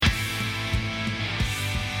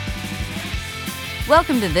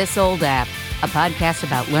Welcome to This Old App, a podcast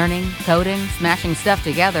about learning, coding, smashing stuff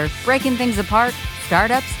together, breaking things apart,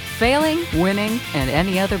 startups, failing, winning, and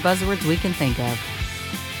any other buzzwords we can think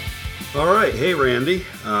of. All right. Hey, Randy.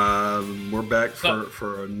 We're back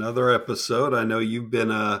for another episode. I know you've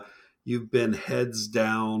been heads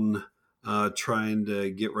down trying to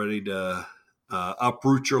get ready to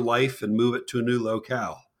uproot your life and move it to a new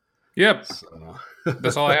locale. Yep. So.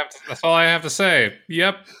 That's all I have to say.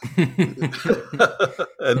 Yep.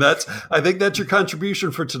 And I think that's your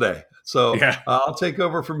contribution for today. So yeah. I'll take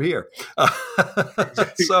over from here.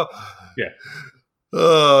 So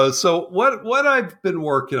what I've been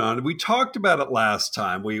working on, we talked about it last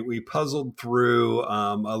time. We puzzled through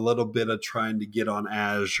a little bit of trying to get on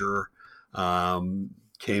Azure.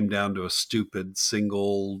 Came down to a stupid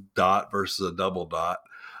single dot versus a double dot.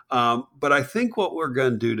 But I think what we're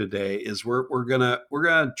going to do today is we're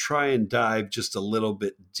gonna try and dive just a little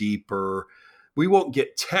bit deeper. We won't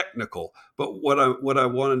get technical, but what I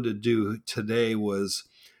wanted to do today was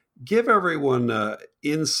give everyone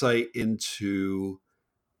insight into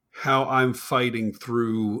how I'm fighting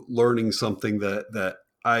through learning something that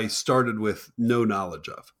I started with no knowledge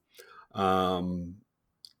of,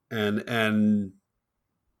 and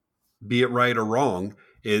be it right or wrong,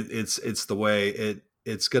 it's the way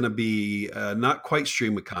it's going to be not quite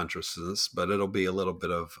stream of consciousness, but it'll be a little bit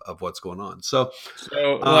of what's going on. So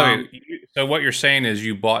what you're saying is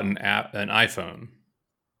you bought an iPhone?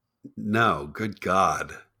 No, good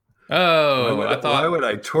God. Oh, why would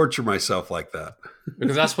I torture myself like that?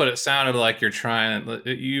 Because that's what it sounded like. You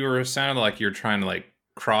sounded like you're trying to like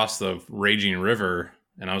cross the raging river,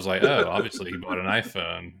 and I was like, oh, obviously he bought an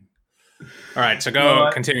iPhone. All right, so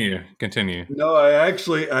continue. No, I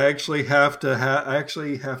actually have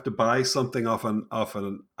to buy something off an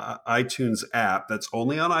iTunes app that's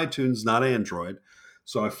only on iTunes, not Android.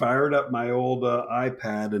 So I fired up my old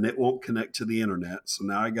iPad, and it won't connect to the internet. So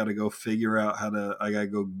now I got to go figure out I got to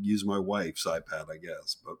go use my wife's iPad, I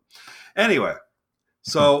guess. But anyway,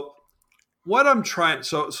 so what I'm trying.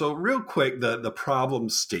 So real quick, the problem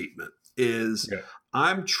statement is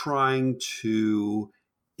I'm trying to,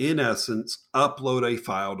 in essence, upload a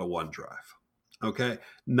file to OneDrive. Okay,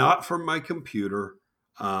 not from my computer,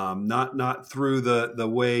 not through the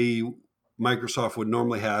way Microsoft would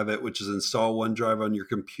normally have it, which is install OneDrive on your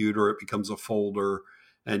computer. It becomes a folder,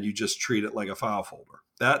 and you just treat it like a file folder.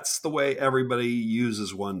 That's the way everybody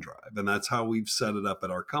uses OneDrive, and that's how we've set it up at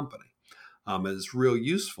our company. It's real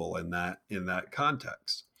useful in that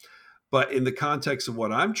context. But in the context of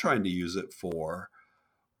what I'm trying to use it for,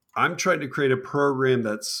 I'm trying to create a program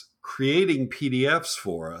that's creating PDFs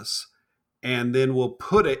for us, and then we'll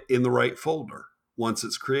put it in the right folder once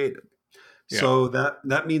it's created. Yeah. So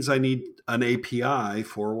that means I need an API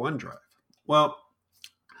for OneDrive. Well,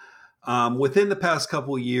 within the past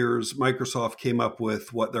couple of years, Microsoft came up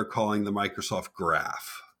with what they're calling the Microsoft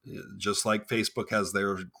Graph. Just like Facebook has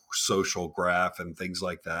their social graph and things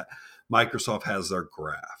like that, Microsoft has their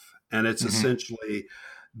graph. And it's essentially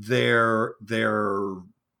their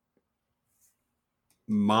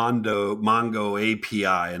Mongo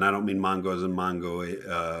API, and I don't mean Mongo as in Mongo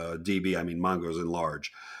DB. I mean Mongo as in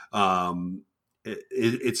large.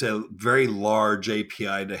 It's a very large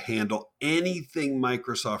API to handle anything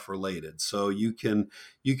Microsoft related. So you can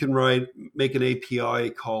make an API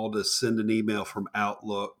call to send an email from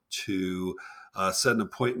Outlook, to set an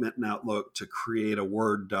appointment in Outlook, to create a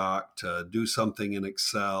Word doc, to do something in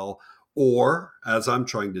Excel, or as I'm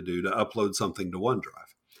trying to do, to upload something to OneDrive.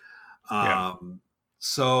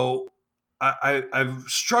 So I've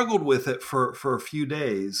struggled with it for a few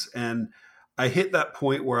days, and I hit that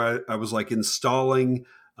point where I was like installing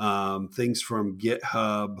things from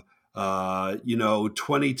GitHub,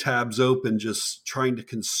 20 tabs open, just trying to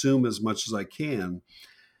consume as much as I can.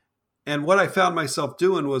 And what I found myself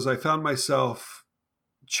doing was I found myself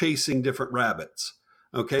chasing different rabbits.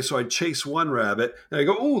 Okay, so I'd chase one rabbit and I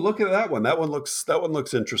go, oh, look at that one. That one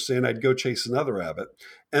looks interesting. I'd go chase another rabbit.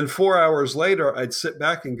 And 4 hours later, I'd sit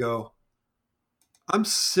back and go, I'm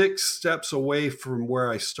 6 steps away from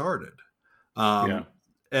where I started. And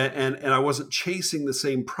I wasn't chasing the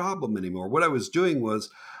same problem anymore. What I was doing was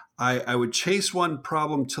I would chase one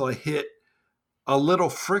problem till I hit a little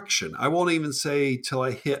friction. I won't even say till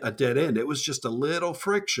I hit a dead end. It was just a little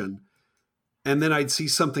friction. And then I'd see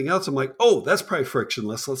something else. I'm like, oh, that's probably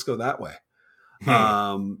frictionless. Let's go that way.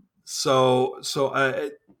 So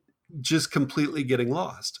I just completely getting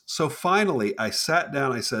lost. So finally I sat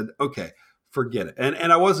down, I said, okay, forget it.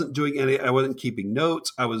 And I wasn't doing I wasn't keeping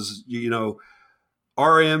notes. I was,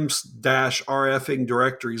 RMs-RFing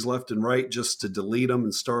directories left and right just to delete them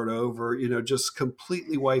and start over, just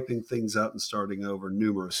completely wiping things out and starting over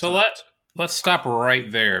numerous So times. let's stop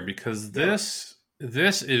right there, because this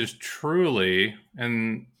is truly,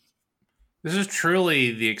 the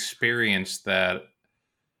experience that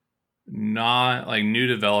not like new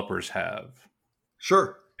developers have.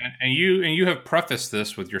 Sure. And you have prefaced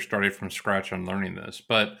this with your starting from scratch on learning this,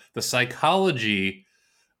 but the psychology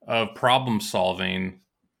of problem solving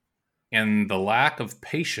and the lack of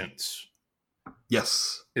patience,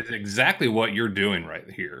 yes, is exactly what you're doing right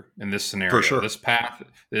here in this scenario. For sure. This path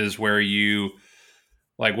is where you,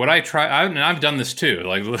 like, what I've done this too.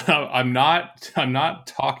 Like, I'm not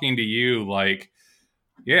talking to you like,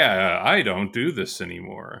 yeah, I don't do this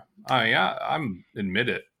anymore. I'm admit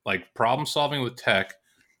it. Like, problem solving with tech,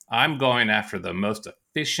 I'm going after the most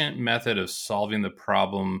efficient method of solving the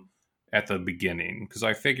problem at the beginning, because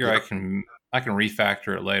I figure I can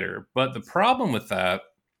refactor it later. But the problem with that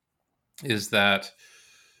is that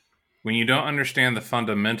when you don't understand the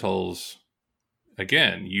fundamentals,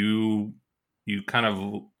 again, you kind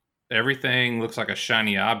of, everything looks like a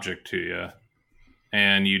shiny object to you,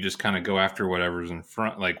 and you just kind of go after whatever's in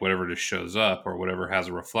front, like whatever just shows up or whatever has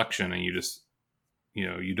a reflection, and you just,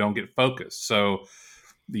 you don't get focused. So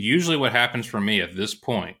usually what happens for me at this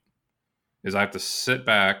point is I have to sit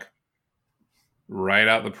back, write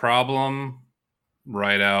out the problem,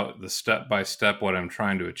 write out the step by step what I'm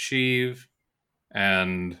trying to achieve,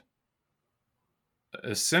 and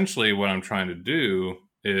essentially what I'm trying to do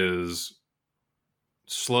is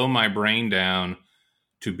slow my brain down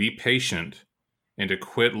to be patient and to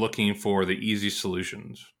quit looking for the easy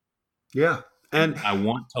solutions. Yeah. And I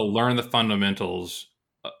want to learn the fundamentals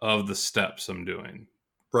of the steps I'm doing.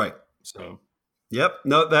 Right. So, yep.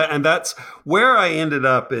 No, that's where I ended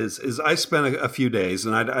up is I spent a few days,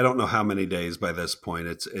 and I don't know how many days by this point.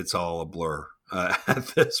 It's all a blur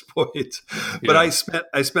at this point. But I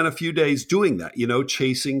spent a few days doing that,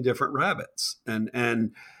 chasing different rabbits,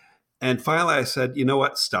 and finally I said, you know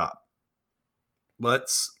what, stop.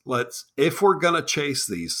 Let's if we're gonna chase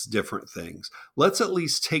these different things, let's at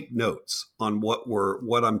least take notes on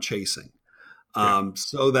what I'm chasing.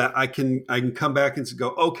 So that I can come back and go,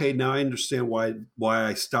 okay, now I understand why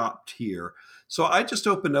I stopped here. So I just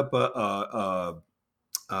opened up a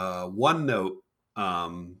OneNote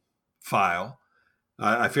file.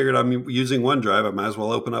 I figured I'm using OneDrive. I might as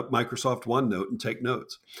well open up Microsoft OneNote and take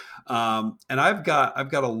notes. And I've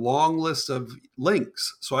got a long list of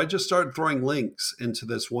links. So I just started throwing links into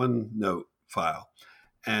this OneNote file,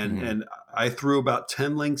 and I threw about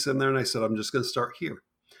 10 links in there, and I said, I'm just going to start here.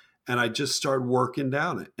 And I just started working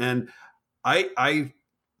down it. And I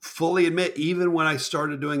fully admit, even when I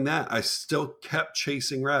started doing that, I still kept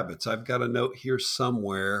chasing rabbits. I've got a note here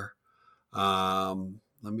somewhere.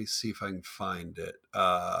 Let me see if I can find it.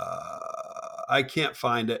 I can't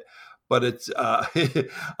find it, but it's.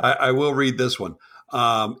 I will read this one.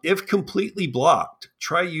 If completely blocked,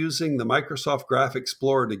 try using the Microsoft Graph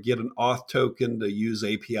Explorer to get an auth token to use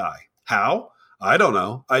API. How? I don't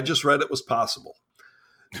know. I just read it was possible.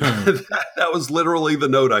 That was literally the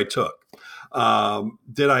note I took.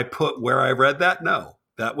 Did I put where I read that? No,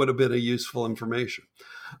 that would have been a useful information.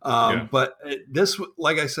 But this,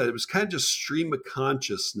 like I said, it was kind of just stream of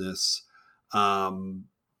consciousness onto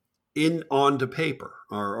paper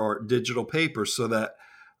or digital paper, so that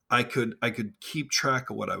I could keep track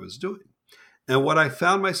of what I was doing. And what I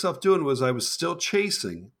found myself doing was I was still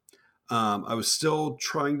chasing. I was still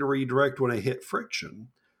trying to redirect when I hit friction,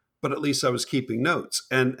 but at least I was keeping notes.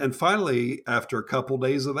 And finally, after a couple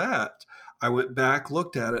days of that, I went back,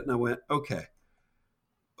 looked at it, and I went, okay.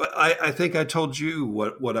 But I think I told you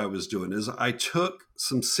what I was doing is I took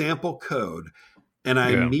some sample code and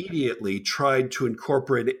I immediately tried to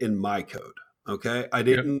incorporate it in my code. Okay. I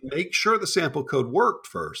didn't make sure the sample code worked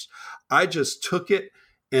first. I just took it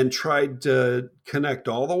and tried to connect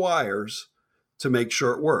all the wires to make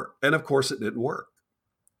sure it worked. And of course it didn't work.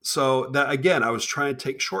 So that, again, I was trying to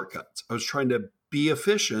take shortcuts. I was trying to be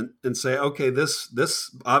efficient and say, okay, this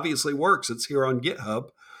obviously works. It's here on GitHub.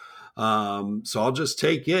 So I'll just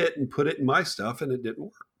take it and put it in my stuff, and it didn't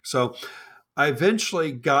work. So I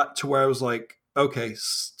eventually got to where I was like, okay,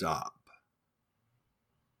 stop.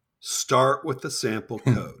 Start with the sample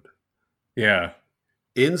code.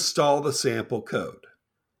 Install the sample code.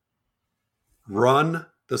 Run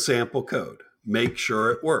the sample code. Make sure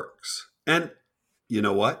it works. And you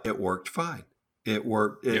know what? It worked fine. It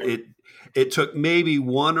worked. It took maybe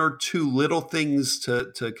one or two little things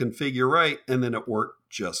to configure right, and then it worked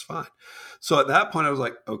just fine. So at that point, I was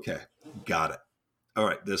like, okay, got it. All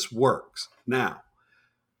right, this works. Now,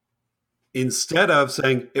 Instead of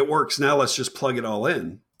saying it works now, let's just plug it all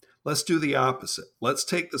in. Let's do the opposite. Let's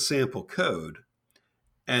take the sample code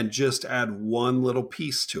and just add one little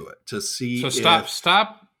piece to it to see. So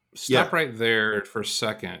stop right there for a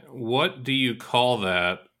second. What do you call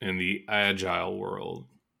that in the agile world?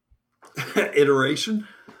 Iteration?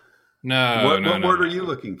 No. What word are you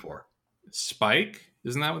looking for? Spike?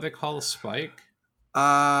 Isn't that what they call a spike?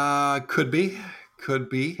 Could be.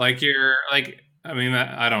 Like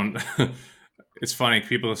I don't. It's funny.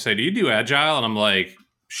 People say, "Do you do agile?" And I'm like,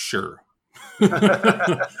 "Sure,"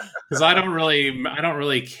 because I don't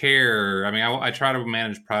really care. I mean, I try to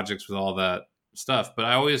manage projects with all that stuff, but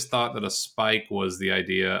I always thought that a spike was the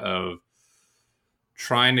idea of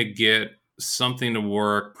trying to get something to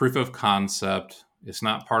work, proof of concept. It's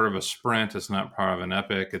not part of a sprint. It's not part of an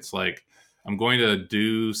epic. It's like, I'm going to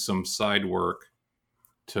do some side work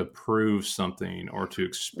to prove something or to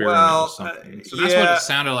experiment with something. So that's what it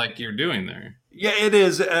sounded like you're doing there. Yeah, it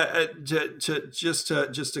is. Just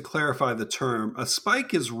to clarify the term, a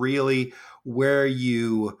spike is really where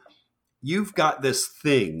you've got this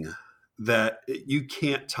thing that you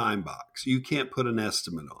can't time box. You can't put an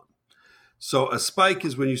estimate on. So a spike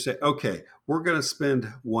is when you say, okay, we're going to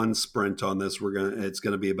spend one sprint on this. It's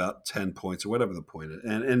going to be about 10 points or whatever the point is.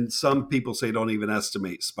 And some people say don't even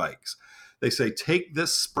estimate spikes. They say, take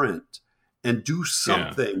this sprint and do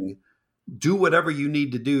something, do whatever you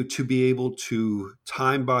need to do to be able to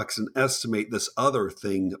time box and estimate this other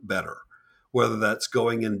thing better. Whether that's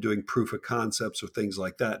going and doing proof of concepts or things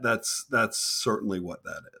like that. That's certainly what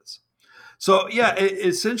that is. So yeah,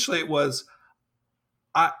 essentially it was,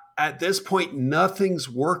 at this point, nothing's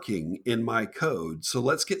working in my code. So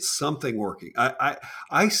let's get something working.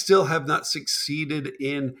 I still have not succeeded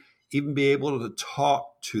in even be able to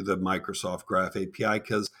talk to the Microsoft Graph API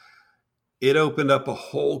because it opened up a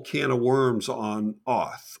whole can of worms on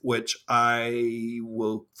auth, which I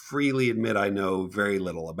will freely admit I know very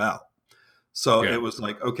little about. So it was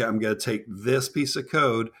like, okay, I'm going to take this piece of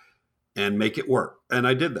code and make it work. And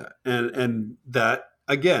I did that. And that,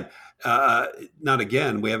 again, not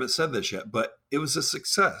again, we haven't said this yet, but it was a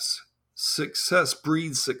success. Success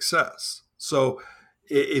breeds success. So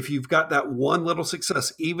if you've got that one little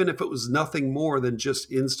success, even if it was nothing more than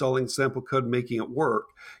just installing sample code and making it work,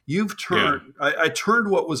 you've turned, I turned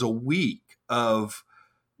what was a week of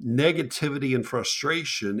negativity and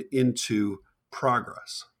frustration into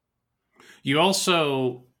progress. You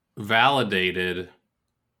also validated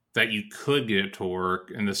that you could get it to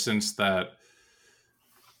work in the sense that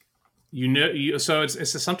so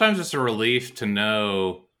it's sometimes it's a relief to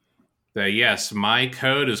know that yes, my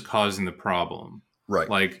code is causing the problem. Right.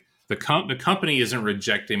 Like the company isn't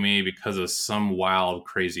rejecting me because of some wild,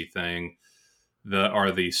 crazy thing.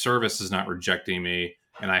 The service is not rejecting me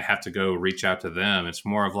and I have to go reach out to them. It's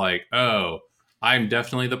more of like, oh, I'm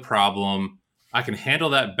definitely the problem. I can handle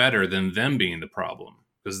that better than them being the problem.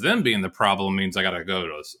 Because them being the problem means I got to go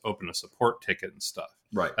to open a support ticket and stuff.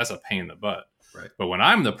 Right. That's a pain in the butt. Right. But when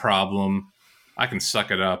I'm the problem, I can suck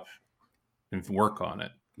it up and work on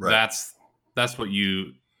it. Right. That's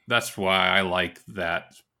why I like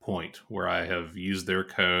that point where I have used their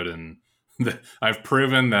code and I've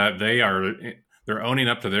proven that they're owning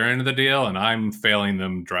up to their end of the deal and I'm failing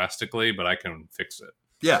them drastically, but I can fix it.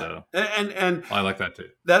 Yeah. So, and I like that too.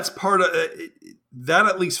 That's part of that,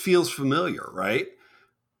 at least feels familiar, right?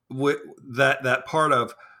 With that part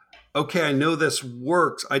of, okay, I know this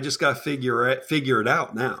works. I just got to figure it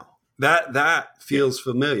out now. That feels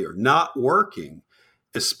familiar. Not working,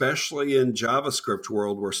 especially in JavaScript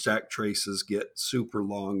world where stack traces get super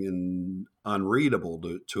long and unreadable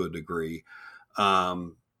to a degree.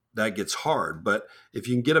 That gets hard. But if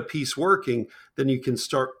you can get a piece working, then you can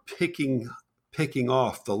start picking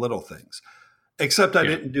off the little things. Except I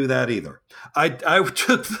didn't do that either. I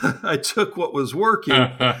took what was working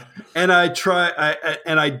and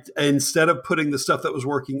I instead of putting the stuff that was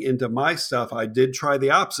working into my stuff, I did try the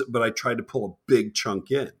opposite, but I tried to pull a big chunk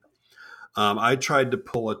in. I tried to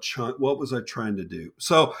pull a chunk. What was I trying to do?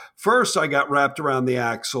 So first I got wrapped around the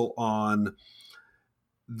axle on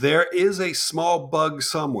there is a small bug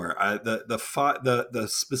somewhere. The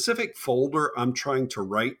specific folder I'm trying to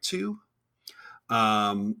write to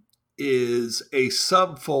is a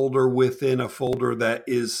subfolder within a folder that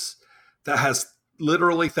has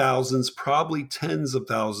literally thousands, probably tens of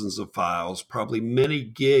thousands of files, probably many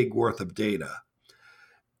gig worth of data.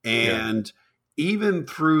 And even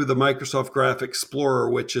through the Microsoft Graph Explorer,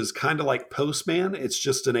 which is kind of like Postman, it's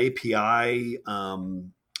just an API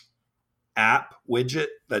app widget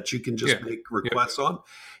that you can just make requests on.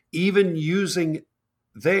 Even using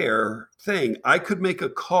their thing, I could make a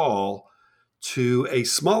call to a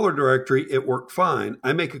smaller directory, it worked fine.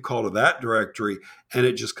 I make a call to that directory and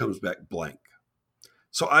it just comes back blank.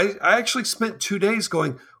 So I actually spent 2 days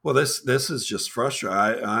going, well, this is just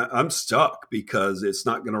frustrating. I'm stuck because it's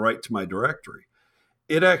not going to write to my directory.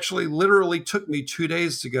 It actually literally took me 2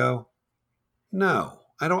 days to go, no,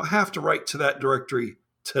 I don't have to write to that directory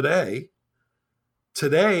today.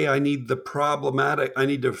 Today, I need to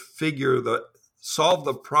solve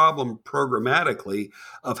the problem programmatically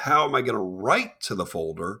of how am I going to write to the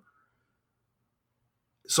folder.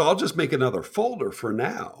 So I'll just make another folder for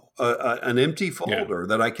now, an empty folder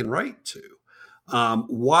that I can write to,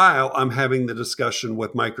 while I'm having the discussion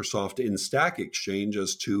with Microsoft in Stack Exchange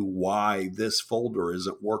as to why this folder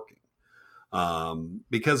isn't working.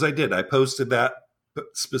 Because I posted that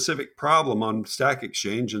specific problem on Stack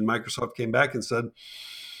Exchange, and Microsoft came back and said,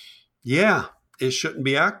 yeah, it shouldn't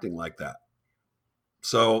be acting like that.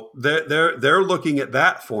 So they're looking at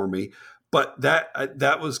that for me. But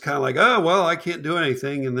that was kind of like, oh, well, I can't do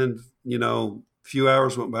anything. And then, a few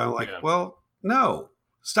hours went by. I'm like, well, no,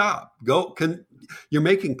 stop. You're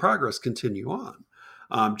making progress. Continue on.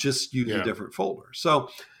 Just use a different folder. So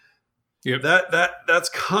that's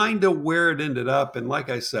kind of where it ended up. And like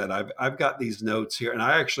I said, I've got these notes here, and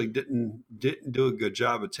I actually didn't do a good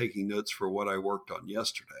job of taking notes for what I worked on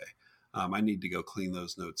yesterday. I need to go clean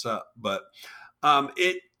those notes up. But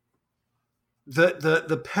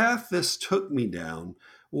the path this took me down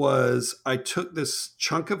was I took this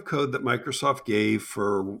chunk of code that Microsoft gave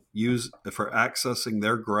for accessing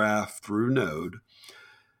their graph through Node,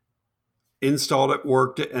 installed it,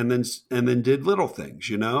 worked it, and then did little things.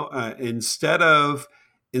 Instead of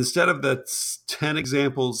the 10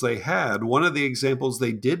 examples they had, one of the examples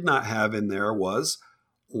they did not have in there was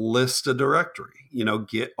list a directory.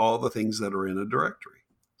 Get all the things that are in a directory.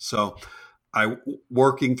 So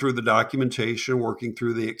working through the documentation, working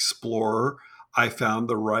through the Explorer, I found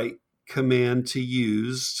the right command to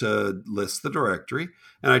use to list the directory,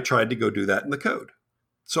 and I tried to go do that in the code.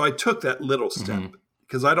 So I took that little step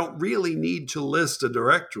because I don't really need to list a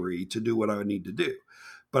directory to do what I need to do.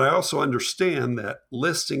 But I also understand that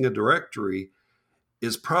listing a directory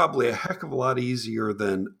is probably a heck of a lot easier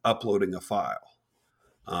than uploading a file.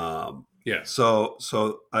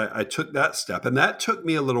 So I took that step, and that took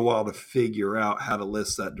me a little while to figure out how to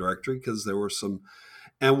list that directory because there were some,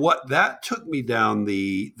 and what that took me down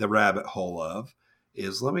the rabbit hole of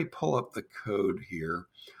is, let me pull up the code here.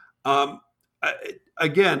 When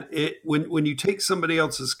you take somebody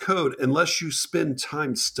else's code, unless you spend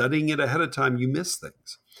time studying it ahead of time, you miss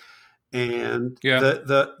things. And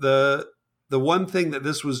the one thing that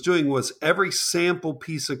this was doing was every sample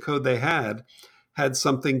piece of code they had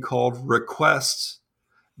something called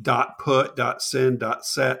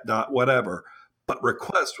request.put.send.set. whatever, but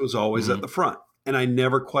request was always at the front. And I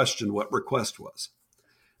never questioned what request was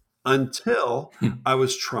until I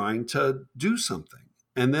was trying to do something.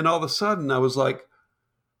 And then all of a sudden I was like,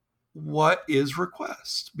 what is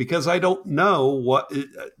request? Because I don't know what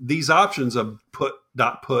these options of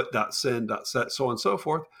put.send.set, so on and so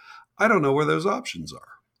forth. I don't know where those options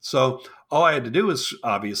are. So all I had to do is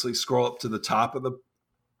obviously scroll up to the top of the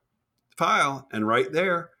file, and right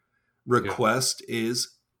there, request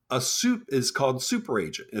is called Super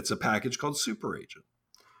Agent. It's a package called Super Agent.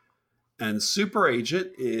 And Super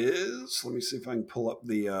Agent is, let me see if I can pull up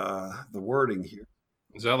the wording here.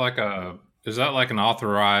 Is that like an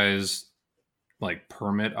authorized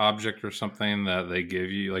permit object or something that they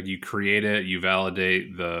give you? Like you create it, you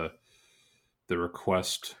validate the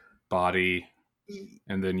request body,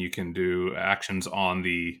 and then you can do actions on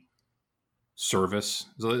the service.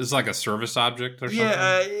 It's like a service object or something.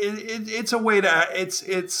 Yeah, it's a way to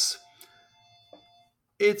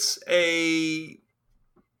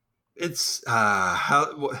how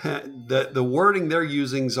the wording they're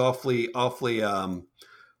using is awfully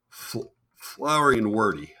flowery and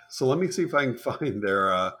wordy. So let me see if I can find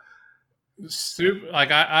their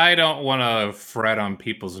I don't want to fret on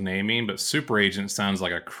people's naming, but Super Agent sounds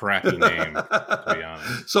like a crappy name, to be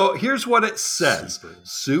honest. So here's what it says.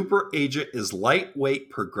 Super Agent is lightweight,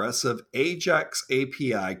 progressive AJAX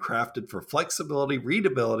API crafted for flexibility,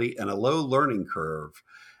 readability, and a low learning curve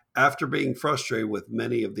after being frustrated with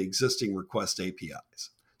many of the existing request APIs.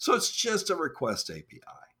 So it's just a request API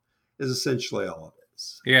is essentially all it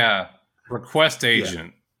is. Yeah. Request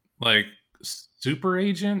Agent. Yeah. Super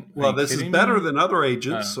Agent? Well, this is better than other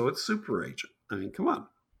agents, so it's Super Agent. I mean, come on.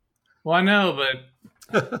 Well, I know,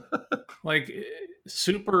 but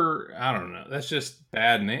super, I don't know. That's just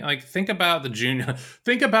bad name. Think about the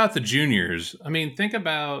juniors. I mean, think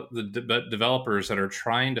about the developers that are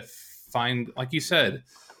trying to find, like you said,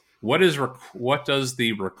 what does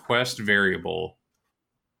the request variable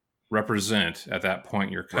represent at that point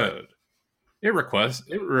in your code? Right.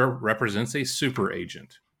 It represents a super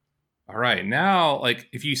agent. All right, now like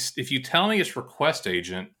if you tell me it's request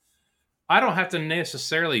agent, I don't have to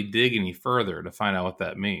necessarily dig any further to find out what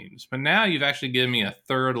that means. But now you've actually given me a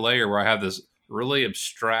third layer where I have this really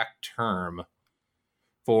abstract term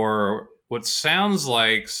for what sounds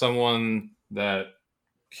like someone that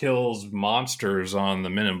kills monsters on the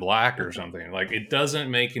Men in Black or something. Like, it doesn't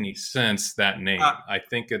make any sense, that name. I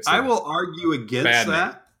think it's I will argue against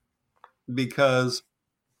that because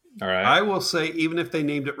all right. I will say, even if they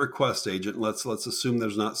named it request agent, let's assume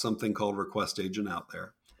there's not something called request agent out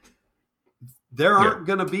there. There aren't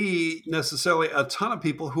going to be necessarily a ton of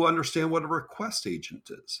people who understand what a request agent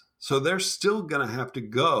is. So they're still going to have to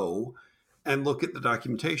go and look at the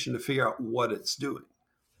documentation to figure out what it's doing.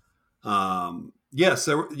 Yes,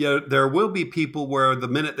 there will be people where the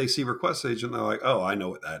minute they see request agent, they're like, oh, I know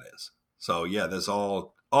what that is. So yeah, this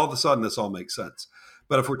all of a sudden, this all makes sense.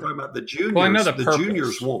 But if we're talking about the juniors, well, I know the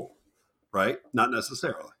juniors won't, right? Not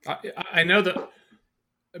necessarily. I know that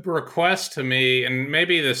request to me, and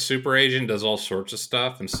maybe the super agent does all sorts of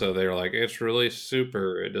stuff, and so they're like, it's really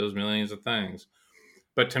super, it does millions of things.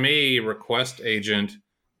 But to me, request agent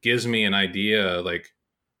gives me an idea, like,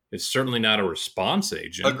 it's certainly not a response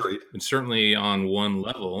agent. Agreed. It's certainly on one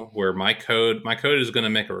level where my code is going to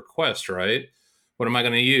make a request, right? What am I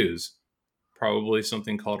going to use? Probably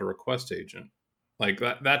something called a request agent. Like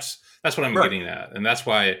that's what I'm getting at. And that's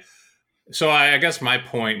why. So I guess my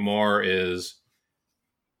point more is,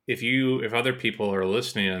 if other people are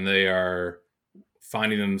listening and they are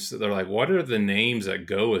finding them, they're like, what are the names that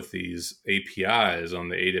go with these APIs on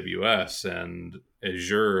the AWS and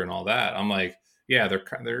Azure and all that? I'm like, yeah,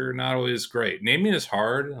 they're not always great. Naming is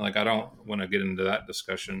hard. Like, I don't want to get into that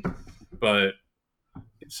discussion, but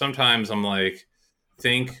sometimes I'm like,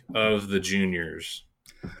 think of the juniors.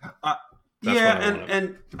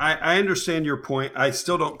 And I understand your point. I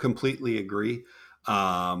still don't completely agree.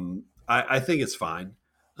 I think it's fine.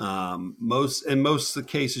 Most of the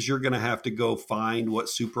cases, you're going to have to go find what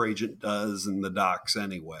super agent does in the docs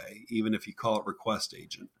anyway. Even if you call it request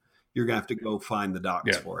agent, you're going to have to go find the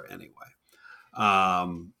docs for it anyway.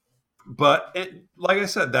 But like I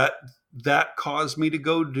said, that caused me to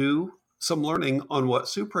go do some learning on what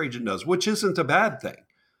super agent does, which isn't a bad thing.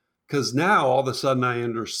 Because now all of a sudden I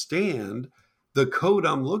understand the code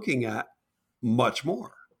I'm looking at much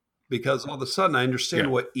more. Because all of a sudden I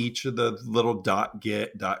understand what each of the little dot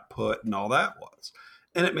get, dot put, and all that was.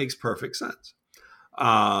 And it makes perfect sense.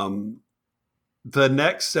 The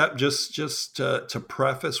next step, just to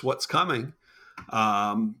preface what's coming,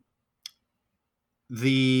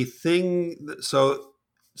 the thing, so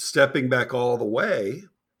stepping back all the way.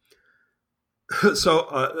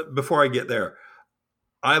 So before I get there,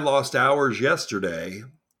 I lost hours yesterday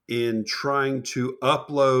in trying to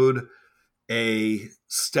upload a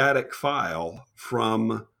static file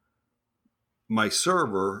from my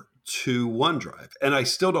server to OneDrive. And I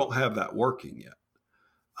still don't have that working yet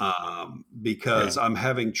because I'm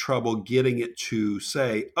having trouble getting it to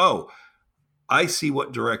say, oh, I see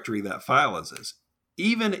what directory that file is.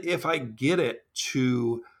 Even if I get it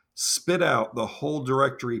to spit out the whole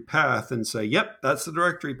directory path and say, yep, that's the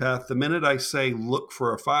directory path. The minute I say, look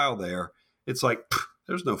for a file there, it's like,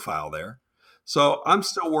 there's no file there. So I'm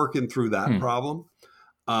still working through that problem.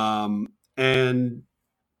 And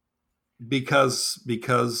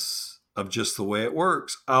because of just the way it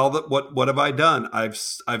works, what have I done? I've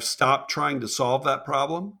stopped trying to solve that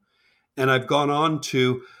problem. And I've gone on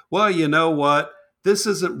to, well, you know what? This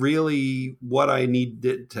isn't really what I need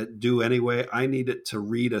it to do anyway. I need it to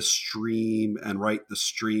read a stream and write the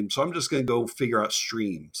stream. So I'm just going to go figure out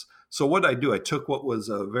streams. So what I do, I took what was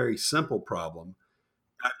a very simple problem.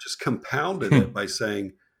 I just compounded it by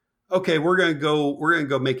saying, okay, we're going to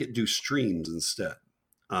go make it do streams instead.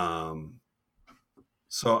 So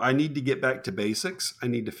I need to get back to basics. I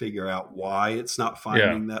need to figure out why it's not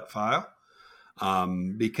finding that file.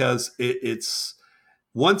 Because it's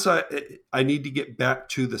once I need to get back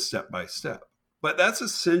to the step-by-step, but that's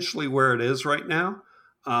essentially where it is right now.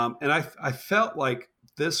 And I felt like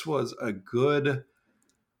this was a good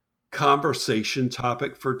conversation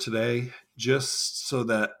topic for today, just so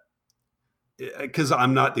that, because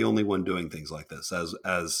I'm not the only one doing things like this,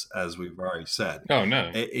 as we've already said. Oh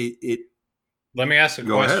no. Let me ask a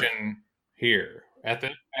question here. At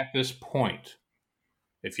this point,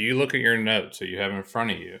 if you look at your notes that you have in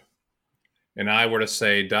front of you, and I were to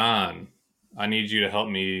say, Don, I need you to help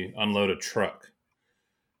me unload a truck,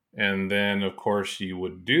 And then, of course, you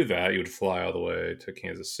would do that. You would fly all the way to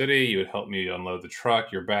Kansas City. You would help me unload the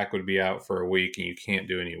truck. Your back would be out for a week and you can't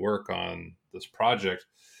do any work on this project.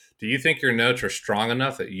 Do you think your notes are strong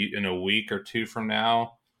enough that you, in a week or two from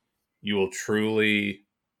now, you will truly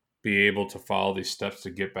be able to follow these steps to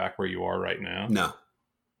get back where you are right now?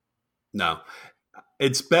 No.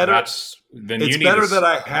 It's better. Then it's better that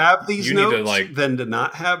I have these notes than to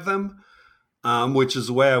not have them, which is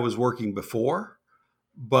the way I was working before.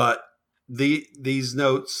 But these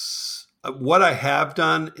notes, what I have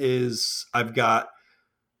done is I've got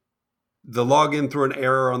the login through an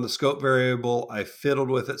error on the scope variable. I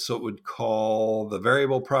fiddled with it so it would call the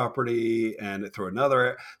variable property and it threw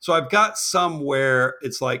another. So I've got some where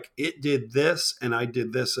it's like it did this and I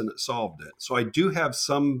did this and it solved it. So I do have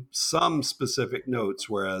some specific notes,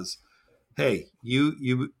 whereas, hey,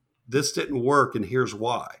 you this didn't work and here's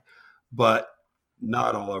why. But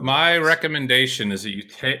not all over. My recommendation is that you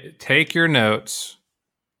take your notes,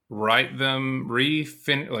 write them,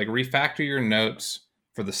 refactor your notes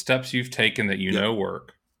for the steps you've taken that you know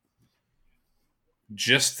work.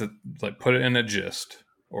 Just to, put it in a gist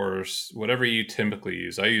or whatever you typically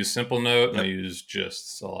use. I use Simple Note and I use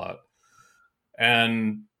gists a lot.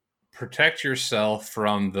 And protect yourself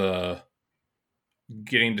from the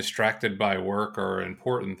getting distracted by work or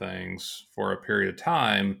important things for a period of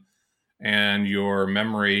time. And your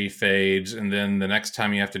memory fades, and then the next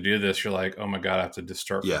time you have to do this, you're like, "Oh my god, I have to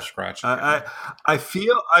start from scratch." I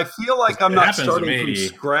feel like I'm not starting from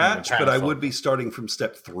scratch, but I would be starting from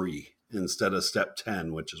step 3 instead of step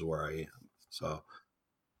 10, which is where I am. So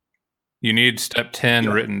you need step 10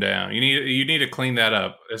 written down. You need to clean that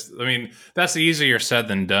up. That's easier said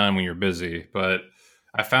than done when you're busy. But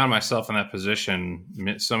I found myself in that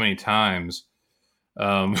position so many times.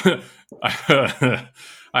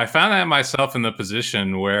 I found myself in the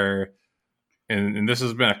position where, and this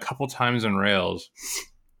has been a couple times in Rails,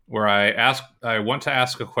 where I want to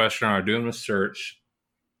ask a question or I'm doing a search.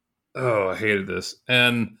 Oh, I hated this.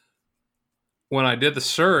 And when I did the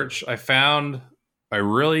search, I found a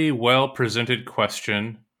really well presented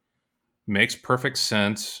question, makes perfect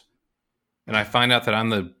sense, and I find out that I'm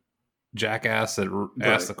the jackass that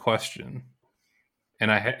asked the question.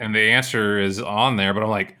 And the answer is on there, but I'm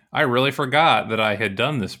like, I really forgot that I had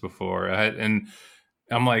done this before. And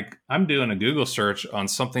I'm like, I'm doing a Google search on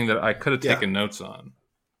something that I could have taken notes on.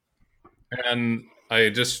 And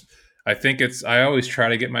I always try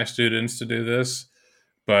to get my students to do this,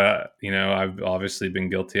 but I've obviously been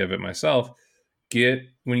guilty of it myself.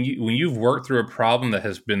 When you've worked through a problem that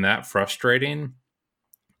has been that frustrating,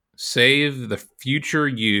 save the future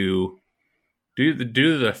you. Do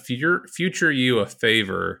the future you a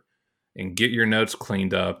favor and get your notes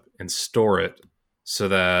cleaned up and store it so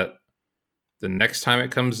that the next time it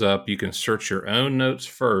comes up, you can search your own notes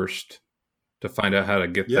first to find out how to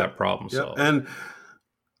get that problem solved. And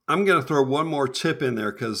I'm going to throw one more tip in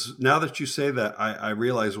there because now that you say that, I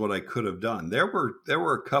realize what I could have done. There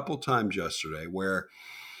were a couple times yesterday where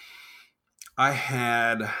I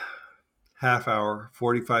had half hour,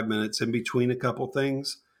 45 minutes in between a couple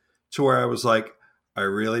things, to where I was like, I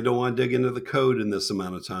really don't want to dig into the code in this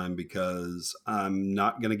amount of time because I'm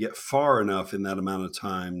not going to get far enough in that amount of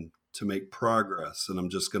time to make progress. And I'm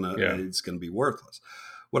just going to, it's going to be worthless.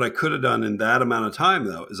 What I could have done in that amount of time,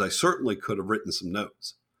 though, is I certainly could have written some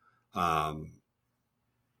notes.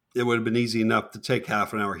 It would have been easy enough to take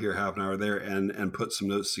half an hour here, half an hour there, and put some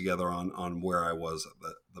notes together on where I was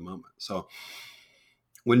at the moment. So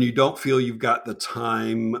when you don't feel you've got the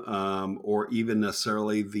time or even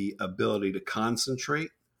necessarily the ability to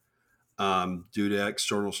concentrate due to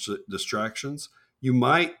external distractions, you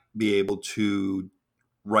might be able to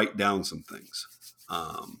write down some things.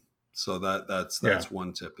 So that's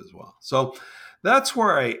one tip as well. So that's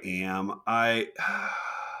where I am. I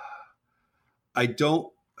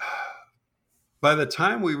don't, by the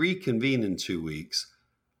time we reconvene in 2 weeks,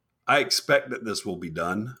 I expect that this will be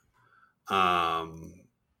done.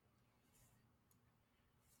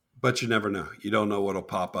 But you never know. You don't know what'll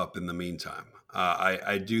pop up in the meantime.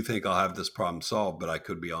 I do think I'll have this problem solved, but I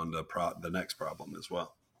could be on to the next problem as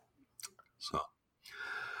well. So,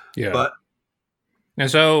 and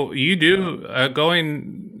so you do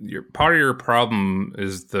part of your problem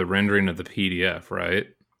is the rendering of the PDF, right?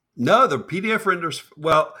 No, the PDF renders.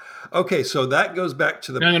 Well, okay, so that goes back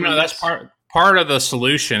to the no. That's part of the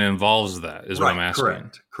solution involves that is what I'm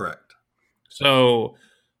asking. Correct. So,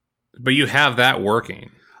 but you have that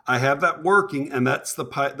working. I have that working, and that's the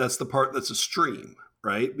part that's a stream,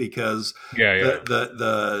 right? Because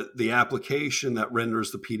the application that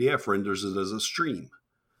renders the PDF renders it as a stream.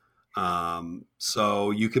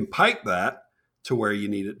 So you can pipe that to where you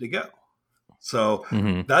need it to go. So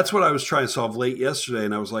Mhm. that's what I was trying to solve late yesterday,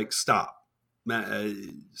 and I was like, "Stop,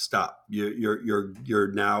 stop!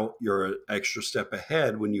 You're now an extra step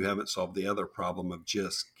ahead when you haven't solved the other problem of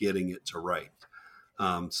just getting it to right."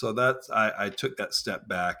 So that's I took that step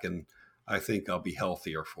back, and I think I'll be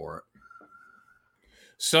healthier for it.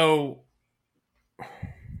 So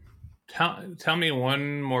tell me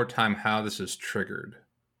one more time how this is triggered.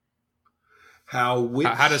 How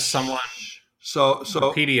does someone so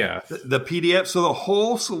PDF? The PDF. So the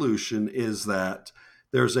whole solution is that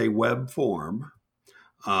there's a web form.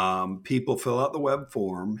 People fill out the web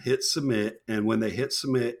form, hit submit, and when they hit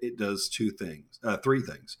submit, it does three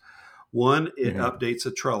things. One, it updates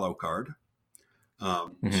a Trello card.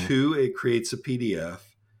 Two, it creates a PDF.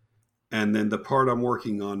 And then the part I'm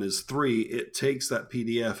working on is 3, it takes that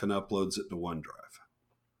PDF and uploads it to OneDrive.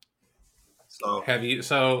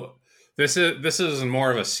 So this is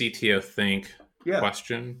more of a CTO think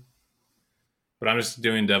question. But I'm just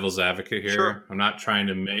doing devil's advocate here. Sure. I'm not trying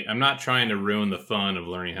to ruin the fun of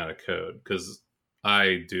learning how to code, because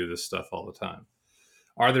I do this stuff all the time.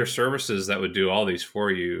 Are there services that would do all these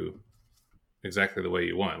for you exactly the way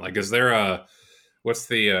you want? Like, is there what's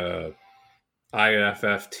the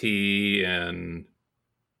IFFT and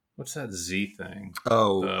what's that Z thing?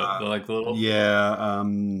 Oh, the like little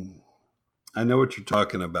I know what you're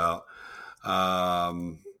talking about. We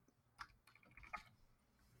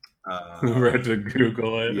had to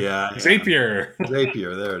Google it. Yeah, Zapier.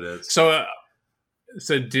 Zapier, there it is. So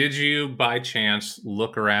did you by chance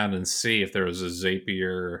look around and see if there was a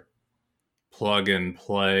Zapier plug and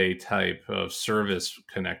play type of service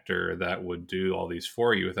connector that would do all these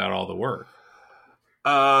for you without all the work?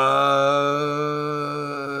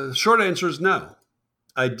 Short answer is no.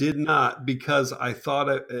 I did not, because I thought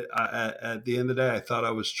at the end of the day, I thought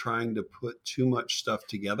I was trying to put too much stuff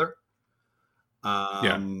together.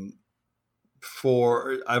 I've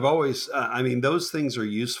always, those things are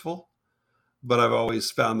useful, but I've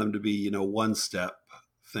always found them to be, one-step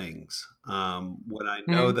things. When I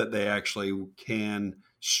know that they actually can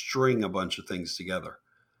string a bunch of things together.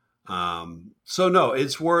 So no,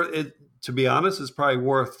 it's worth it. To be honest, it's probably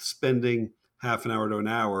worth spending half an hour to an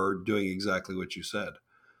hour doing exactly what you said.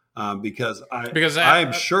 Because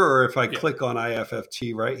I'm sure if I click on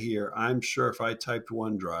IFFT right here, I'm sure if I typed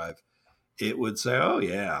OneDrive, it would say, "Oh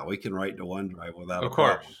yeah, we can write to OneDrive without a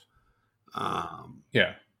problem."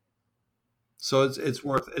 So it's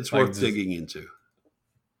worth digging into.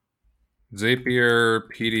 Zapier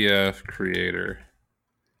PDF Creator.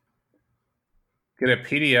 Get a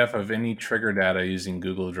PDF of any trigger data using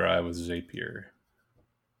Google Drive with Zapier.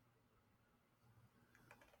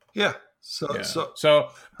 Yeah.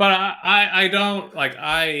 But I don't like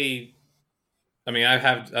I've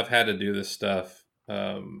had to do this stuff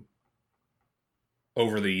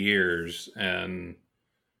over the years, and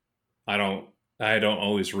I don't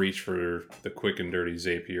always reach for the quick and dirty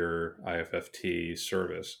Zapier IFFT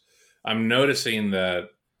service. I'm noticing that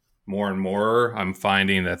more and more I'm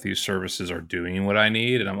finding that these services are doing what I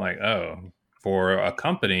need, and I'm like, oh, for a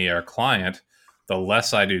company or client, the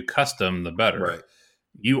less I do custom, the better. Right.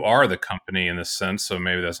 You are the company in this sense, so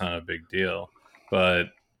maybe that's not a big deal. But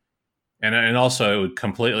and also it would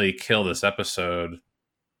completely kill this episode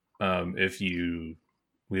if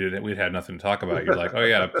we'd had nothing to talk about. You're like, oh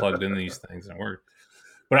yeah, I plugged in these things and it worked.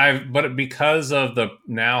 But because of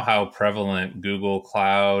now how prevalent Google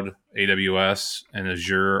Cloud, AWS, and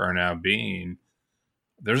Azure are now being,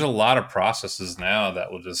 there's a lot of processes now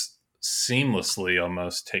that will just seamlessly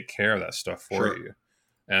almost take care of that stuff for you.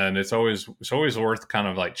 And it's always worth kind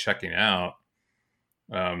of like checking out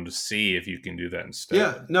to see if you can do that instead.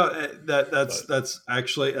 Yeah, no, that's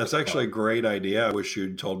actually a great idea. I wish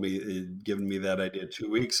you'd given me that idea 2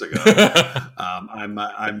 weeks ago. I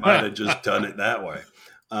might have just done it that way.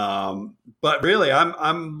 But really,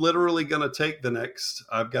 I'm literally going to take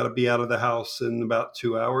I've got to be out of the house in about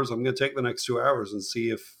 2 hours. I'm going to take the next 2 hours and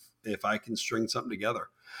see if I can string something together.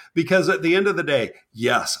 Because at the end of the day,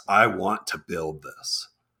 yes, I want to build this.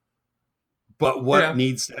 But what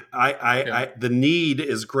needs the need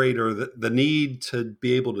is greater. The need to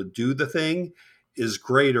be able to do the thing is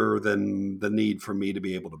greater than the need for me to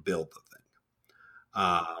be able to build the thing.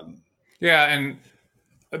 And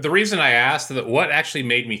the reason I asked that, what actually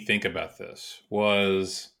made me think about this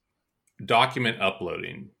was document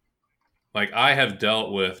uploading. Like, I have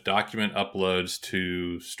dealt with document uploads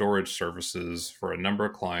to storage services for a number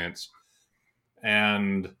of clients,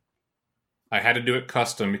 and I had to do it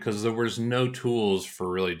custom because there was no tools for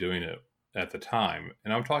really doing it at the time.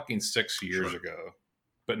 And I'm talking 6 years ago.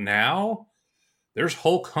 But now there's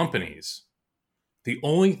whole companies the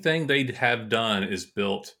only thing they have done is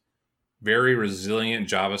built very resilient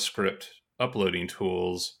JavaScript uploading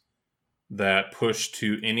tools that push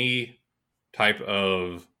to any type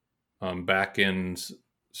of backend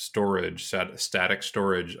storage, static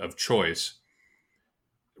storage of choice.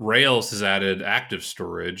 Rails has added active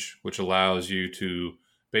storage, which allows you to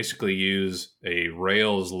basically use a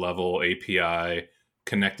Rails level API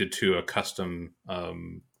connected to a custom,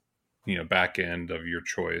 backend of your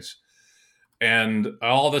choice. And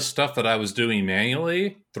all the stuff that I was doing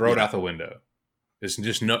manually, throw it out the window.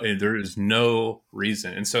 There is no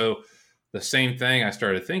reason. And so the same thing I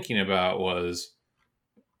started thinking about was,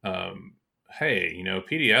 hey,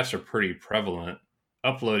 PDFs are pretty prevalent.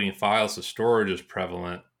 Uploading files to storage is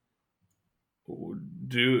prevalent.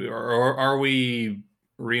 Are we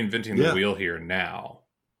reinventing the wheel here now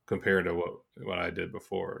compared to what I did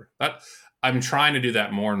before? I'm trying to do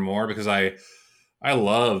that more and more because I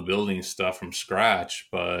love building stuff from scratch,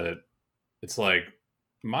 but it's like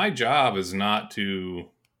my job is not to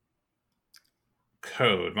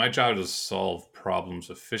code. My job is to solve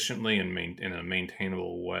problems efficiently and in a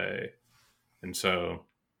maintainable way. And so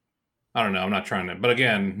I don't know. I'm not trying to, but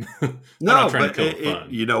again, I'm not trying to kill fun.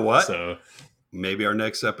 You know what? So maybe our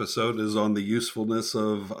next episode is on the usefulness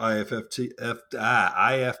of IFTTT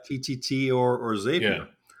or Zapier.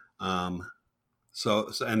 Yeah.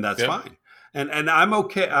 So and that's fine. And I'm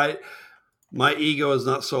okay. My ego is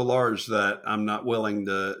not so large that I'm not willing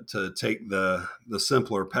to take the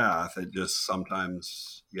simpler path. It just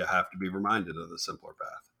sometimes you have to be reminded of the simpler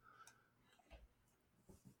path.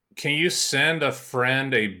 Can you send a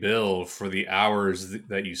friend a bill for the hours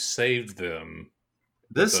that you saved them?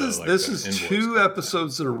 This is 2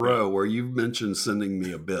 episodes in a row where you've mentioned sending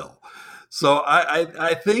me a bill. So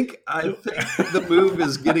I think the move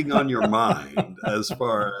is getting on your mind as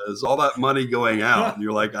far as all that money going out. And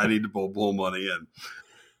you're like, I need to pull money in.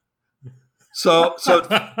 So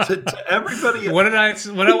to everybody, what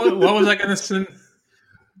was I going to send?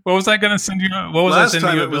 What was I going to send you? What was last I sending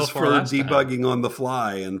time you a it bill was for? Debugging on the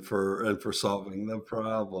fly and for solving the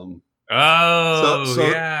problem. Oh, so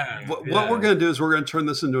what we're going to do is we're going to turn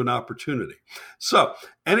this into an opportunity. So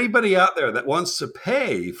anybody out there that wants to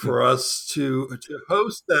pay for us to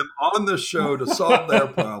host them on the show to solve their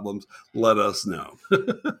problems, let us know.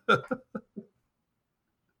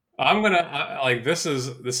 I'm gonna this is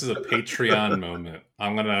a Patreon moment.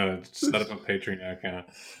 I'm gonna set up a Patreon account.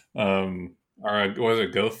 Or was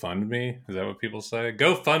it GoFundMe? Is that what people say?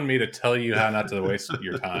 GoFundMe to tell you how not to waste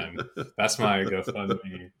your time. That's my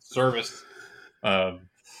GoFundMe service. But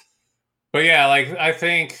yeah, like I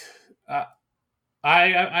think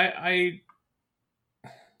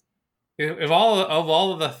if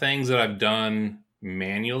all of the things that I've done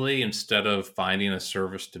manually instead of finding a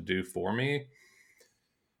service to do for me,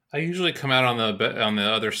 I usually come out on the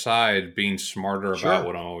other side being smarter about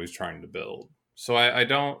what I'm always trying to build. So I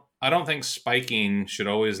don't think spiking should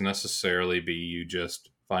always necessarily be you just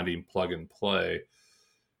finding plug and play,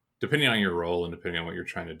 depending on your role and depending on what you're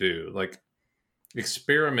trying to do. Like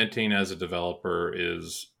experimenting as a developer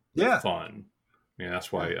is fun.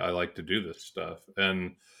 That's why I like to do this stuff.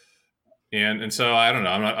 And so I don't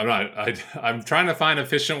know. I'm trying to find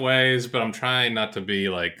efficient ways, but I'm trying not to be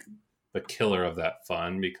like the killer of that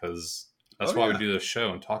fun because that's why we do this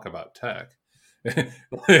show and talk about tech.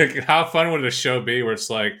 Like, how fun would a show be where it's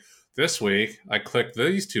like, this week I clicked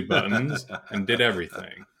these 2 buttons and did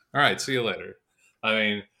everything. All right, see you later. I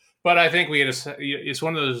mean, but I think it's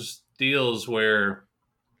one of those deals where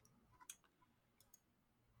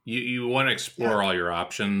you want to explore all your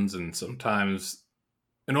options, and sometimes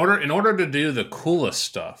in order to do the coolest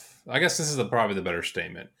stuff, I guess this is probably the better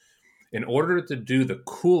statement. In order to do the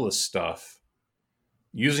coolest stuff,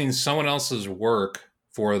 using someone else's work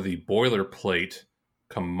for the boilerplate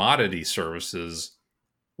commodity services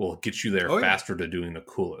will get you there faster to doing the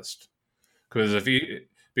coolest. Because if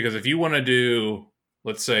you want to do,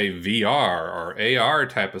 let's say, VR or AR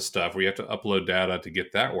type of stuff where you have to upload data to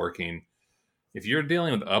get that working, if you're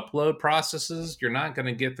dealing with upload processes, you're not going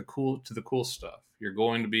to get the cool stuff. You're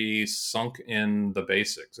going to be sunk in the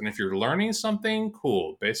basics. And if you're learning something,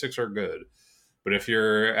 cool, basics are good. But if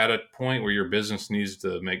you're at a point where your business needs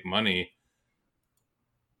to make money,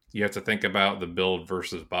 you have to think about the build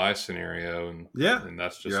versus buy scenario, and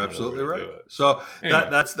that's just you're absolutely right. So anyway.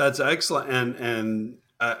 that's excellent, and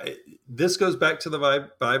this goes back to the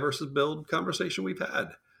buy versus build conversation we've had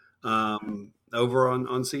over on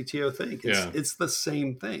CTO Think. It's the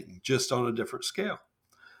same thing, just on a different scale.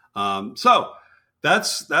 So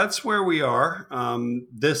that's where we are.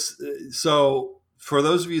 So for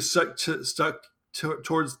those of you stuck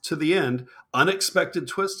towards the end, unexpected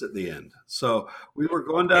twist at the end. So we were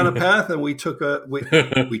going down a path, and we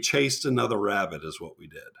chased another rabbit, is what we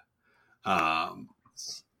did.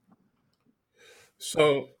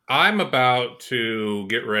 So I'm about to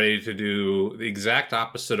get ready to do the exact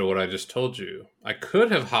opposite of what I just told you. I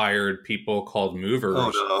could have hired people called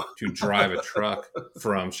movers to drive a truck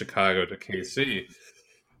from Chicago to KC.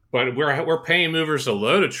 But we're paying movers to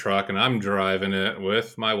load a truck, and I'm driving it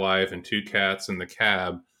with my wife and 2 cats in the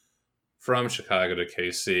cab from Chicago to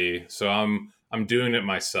KC. So I'm doing it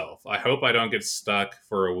myself. I hope I don't get stuck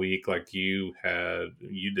for a week like you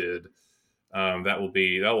did. That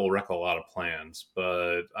will wreck a lot of plans.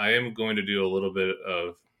 But I am going to do a little bit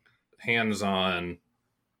of hands-on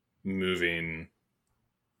moving.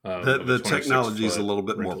 The technology is a little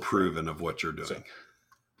bit more proven of what you're doing.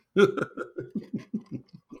 So.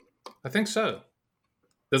 I think so.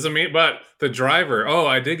 Doesn't mean, but the driver,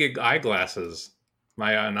 I did get eyeglasses.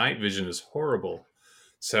 My night vision is horrible.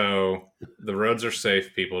 So the roads are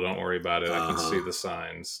safe, people. Don't worry about it. I can see the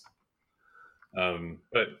signs.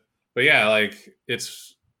 But yeah, like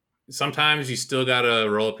it's sometimes you still got to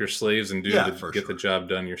roll up your sleeves and get the job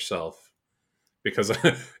done yourself. Because,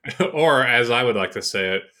 or as I would like to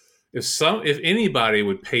say it, if anybody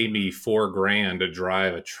would pay me $4,000 to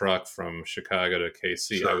drive a truck from Chicago to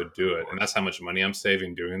KC, I would do it, and that's how much money I'm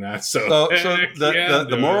saving doing that. So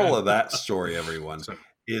the moral of that story, everyone,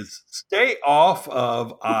 is stay off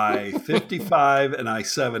of I-55 and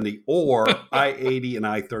I-70 or I-80 and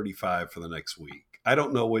I-35 for the next week. I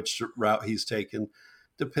don't know which route he's taken.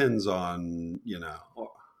 Depends on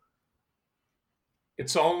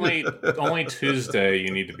It's only Tuesday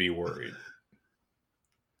you need to be worried.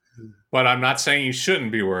 But I'm not saying you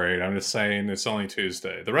shouldn't be worried. I'm just saying it's only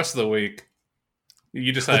Tuesday. The rest of the week,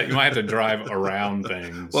 you might have to drive around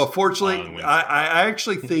things. Well, fortunately, I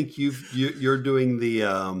actually think you're doing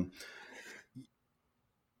the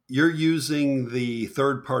you're using the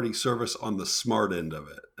third-party service on the smart end of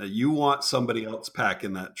it. You want somebody else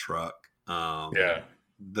packing that truck.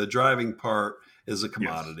 The driving part is a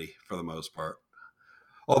commodity for the most part.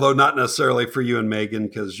 Although not necessarily for you and Megan,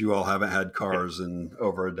 because you all haven't had cars in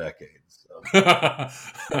over a decade. So.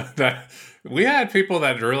 We had people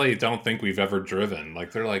that really don't think we've ever driven.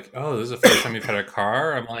 Like they're like, "Oh, this is the first time you've had a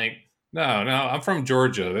car." I'm like, "No, I'm from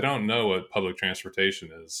Georgia. They don't know what public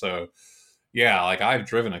transportation is." So, yeah, like I've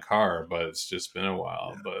driven a car, but it's just been a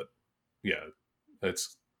while. Yeah. But yeah,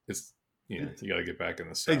 it's you got to get back in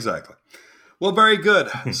the South. Exactly. Well, very good.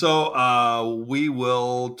 So we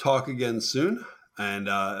will talk again soon.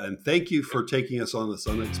 And thank you for taking us on this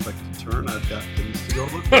unexpected turn. I've got things to go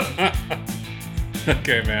look at.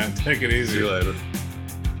 Okay, man. Take it easy. See you later.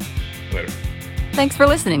 Thanks for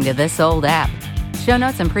listening to This Old App. Show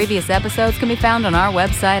notes and previous episodes can be found on our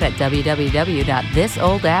website at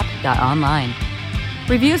www.thisoldapp.online.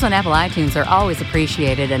 Reviews on Apple iTunes are always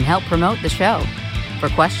appreciated and help promote the show. For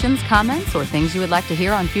questions, comments, or things you would like to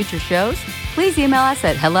hear on future shows, please email us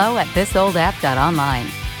at hello@thisoldapp.online.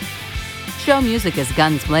 Show music is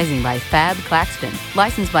Guns Blazing by Fab Claxton,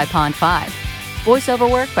 licensed by Pond 5. Voiceover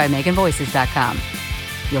work by MeganVoices.com.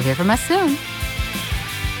 You'll hear from us soon.